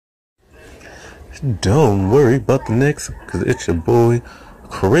Don't worry about the next, cause it's your boy,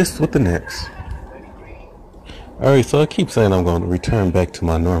 Chris with the next. Alright, so I keep saying I'm going to return back to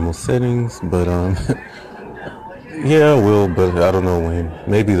my normal settings, but yeah, I will, but I don't know when.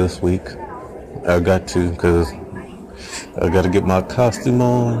 Maybe this week. I got to, cause I gotta get my costume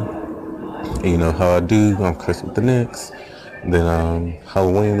on. And you know how I do, I'm Chris with the next. Then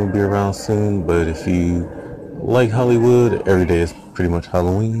Halloween will be around soon, but if you like Hollywood, every day is pretty much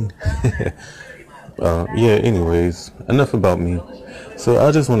Halloween. Yeah, anyways, enough about me. So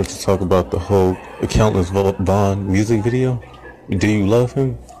I just wanted to talk about the whole Countess Vaughn music video. Do you love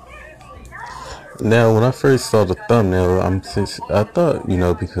him? Now, when I first saw the thumbnail, I thought,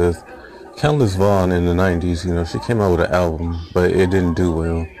 because Countess Vaughn in the 90s, she came out with an album, but it didn't do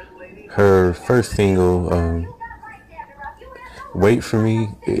well. Her first single, Wait For Me,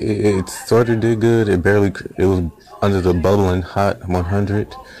 it sort of did good. It was under the bubbling hot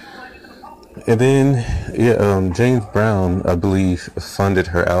 100. And then, James Brown, I believe, funded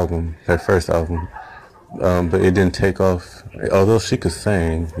her first album, but it didn't take off. Although she could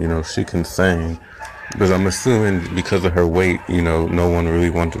sing, she can sing, but I'm assuming because of her weight, no one really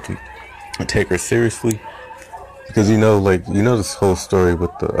wanted to take her seriously. Because this whole story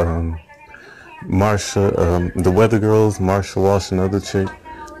with the Marsha, the Weather Girls, Marsha Walsh and other chick,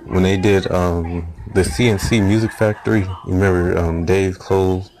 when they did the CNC Music Factory. You remember Dave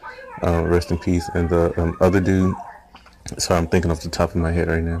Cole, rest in peace, and the other dude. Sorry, I'm thinking off the top of my head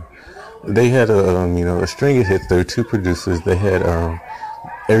right now. They had a string of hits. There were two producers. They had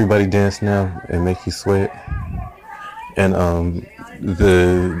Everybody Dance Now and Make You Sweat, and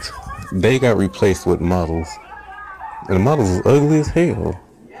they got replaced with models, and the models was ugly as hell.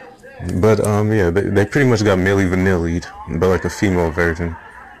 But they pretty much got Milli Vanilli'd, but like a female version,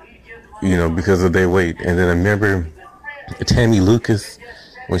 because of their weight. And then I remember Tammy Lucas,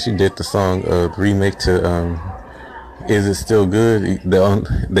 when she did the song, remake to Is It Still Good?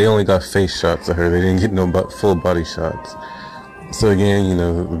 They only got face shots of her. They didn't get no full body shots. So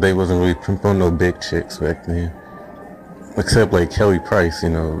again, they wasn't really pimping no big chicks back then. Except like Kelly Price, she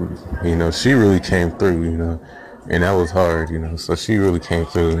really came through, and that was hard, so she really came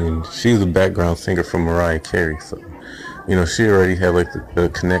through. And she was a background singer for Mariah Carey, so, she already had like the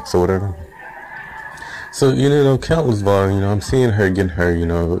connects or whatever. So, Countess Vaughn, I'm seeing her getting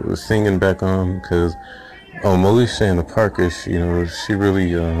her, singing back on, because Moesha and the Parkers, she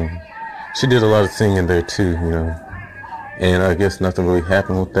really, she did a lot of singing there too, and I guess nothing really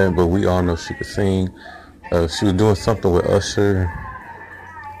happened with that, but we all know she could sing. She was doing something with Usher.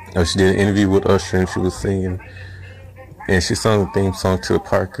 She did an interview with Usher and she was singing, and she sung the theme song to the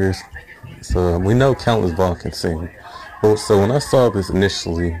Parkers. So we know Countess Vaughn can sing. But so when I saw this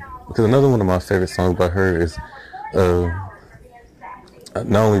initially, because another one of my favorite songs by her is Not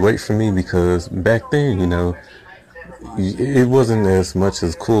Only Wait For Me, because back then, it wasn't as much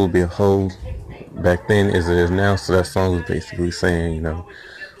as cool to be a hoe back then as it is now. So that song was basically saying,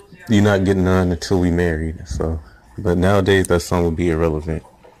 you're not getting none until we married. So, but nowadays that song would be irrelevant.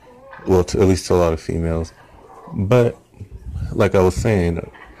 Well, at least to a lot of females. But like I was saying,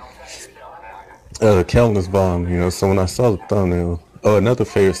 Countess Vaughn, so when I saw the thumbnail, another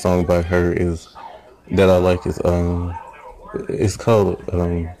favorite song by her that I like is it's called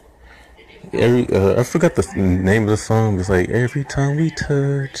I forgot the name of the song. It's like Every Time We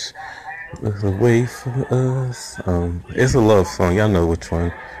Touch, Look Away From Us. It's a love song. Y'all know which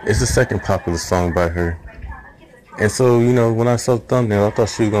one. It's the second popular song by her. And so, when I saw the thumbnail, I thought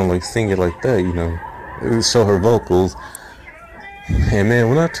she was gonna sing it like that, It would show her vocals. And man,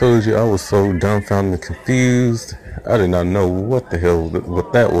 when I told you, I was so dumbfounded and confused. I did not know what the hell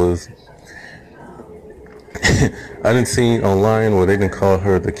what that was. I didn't see online where they didn't call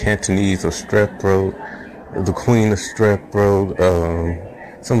her the Cantonese of strep throat, the Queen of strep throat.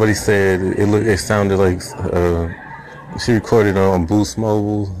 Somebody said it sounded like she recorded on Boost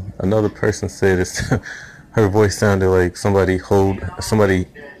Mobile. Another person said her voice sounded like somebody, how like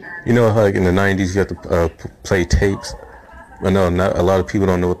in the 90s you have to play tapes. I know not a lot of people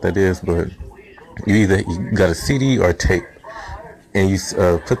don't know what that is, but you got a CD or a tape, and you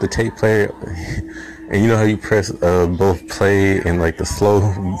put the tape player, and you know how you press both play and like the slow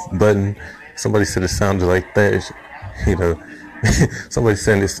button. Somebody said it sounded like that. Somebody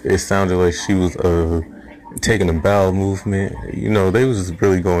said it sounded like she was taking a bowel movement. They was just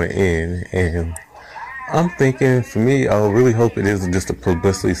really going in, and I'm thinking, for me, I really hope it isn't just a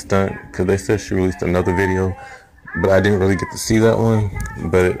publicity stunt, because they said she released another video, but I didn't really get to see that one.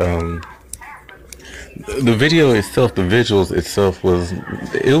 But the video itself, the visuals itself,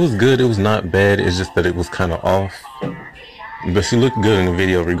 it was good. It was not bad. It's just that it was kind of off. But she looked good in the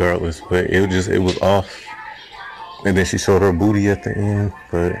video regardless. But it was off. And then she showed her booty at the end.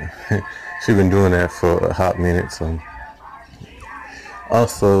 But she's been doing that for a hot minute. So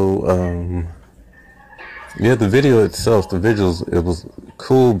also, yeah, the video itself, the visuals, it was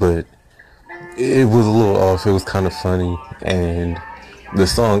cool, but it was a little off. It was kind of funny, and the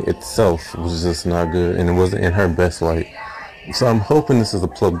song itself was just not good, and it wasn't in her best light. So I'm hoping this is a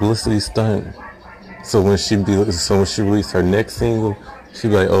publicity stunt. So when she released her next single, she'd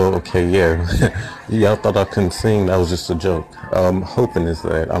be like, "Oh, okay, yeah, y'all thought I couldn't sing. That was just a joke." I'm hoping it's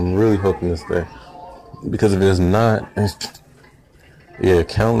that. I'm really hoping it's that, because if it's not, yeah,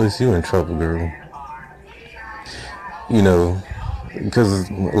 Countless, you in trouble, girl. You know, because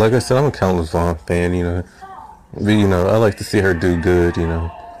like I said, I'm a Countess Vaughn fan. But I like to see her do good.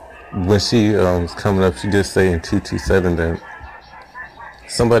 When she was coming up, she did say in 227 that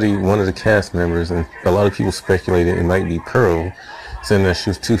one of the cast members, and a lot of people speculated it might be Pearl, saying that she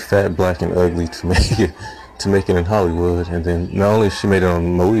was too fat, black, and ugly to make it in Hollywood. And then not only she made it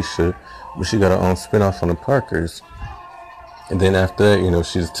on Moesha, but she got her own spinoff on the Parkers. And then after that,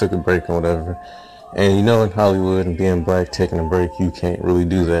 she just took a break or whatever. And in Hollywood and being black, taking a break, you can't really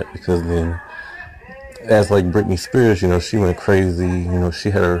do that, because then, as like Britney Spears, she went crazy. She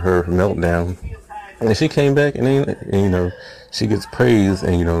had her meltdown, and she came back, and she gets praised,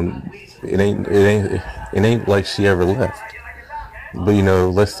 and it ain't like she ever left. But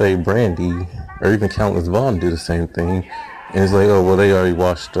let's say Brandy or even Countess Vaughn do the same thing, and it's like, oh well, they already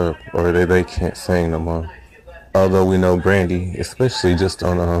washed up, or they can't sing no more. Although we know Brandy, especially just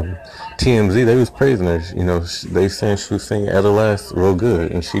on TMZ, they was praising her. They saying she was singing at her last real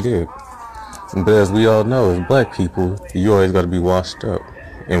good, and she did. But as we all know, as black people, you always got to be washed up.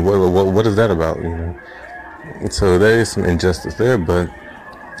 And what is that about? So there is some injustice there. But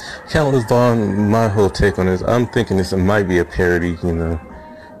Countess Vaughn, my whole take on this, I'm thinking this might be a parody.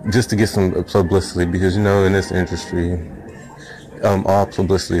 Just to get some publicity, because in this industry, all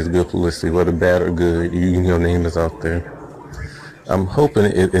publicity is good publicity, whether bad or good. Your name is out there. I'm hoping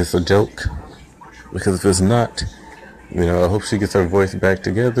it's a joke, because if it's not, I hope she gets her voice back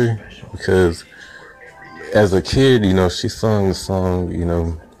together, because as a kid, she sung the song,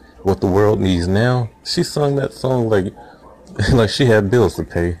 What the World Needs Now. She sung that song like she had bills to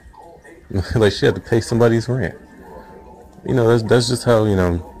pay, like she had to pay somebody's rent. That's just how,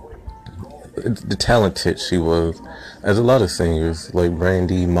 the talented she was. As a lot of singers like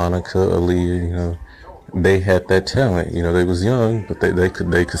Brandy, Monica, Aaliyah, they had that talent. They was young, but they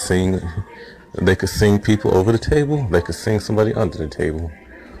could sing. They could sing people over the table. They could sing somebody under the table.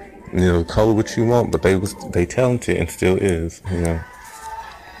 Call it what you want, but they talented and still is.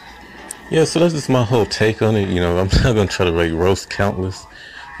 Yeah, so that's just my whole take on it. I'm not gonna try to roast Countless,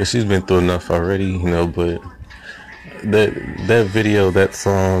 because she's been through enough already. But that video, that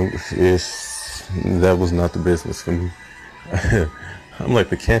song that was not the business for me. I'm like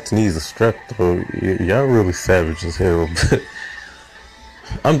the Cantonese of strep though. Y'all really savage as hell. But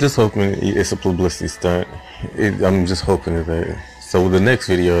I'm just hoping it's a publicity stunt. I'm just hoping that. So the next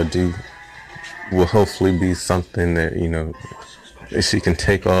video I do will hopefully be something that she can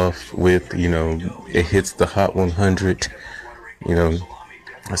take off with. It hits the Hot 100.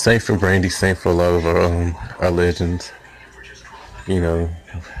 Same for Brandy, same for a lot of our legends.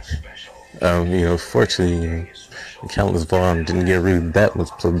 Fortunately, Countess Vaughn didn't get really that much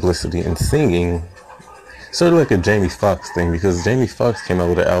publicity in singing. Sort of like a Jamie Foxx thing, because Jamie Foxx came out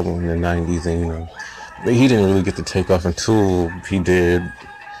with an album in the 90s, and he didn't really get to take off until he did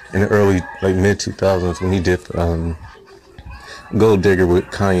in the early, mid 2000s, when he did Gold Digger with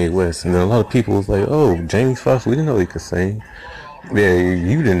Kanye West. And then a lot of people was like, "Oh, Jamie Foxx, we didn't know he could sing." Yeah,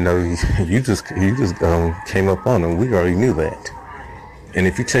 you didn't know. You just came up on him. We already knew that. And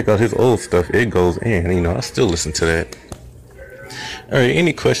if you check out his old stuff, it goes in. I still listen to that. Alright,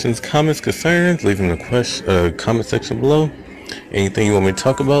 any questions, comments, concerns, leave it in the comment section below. Anything you want me to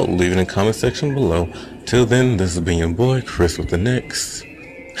talk about, leave it in the comment section below. Till then, this has been your boy, Chris with the next.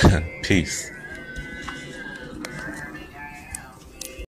 Peace.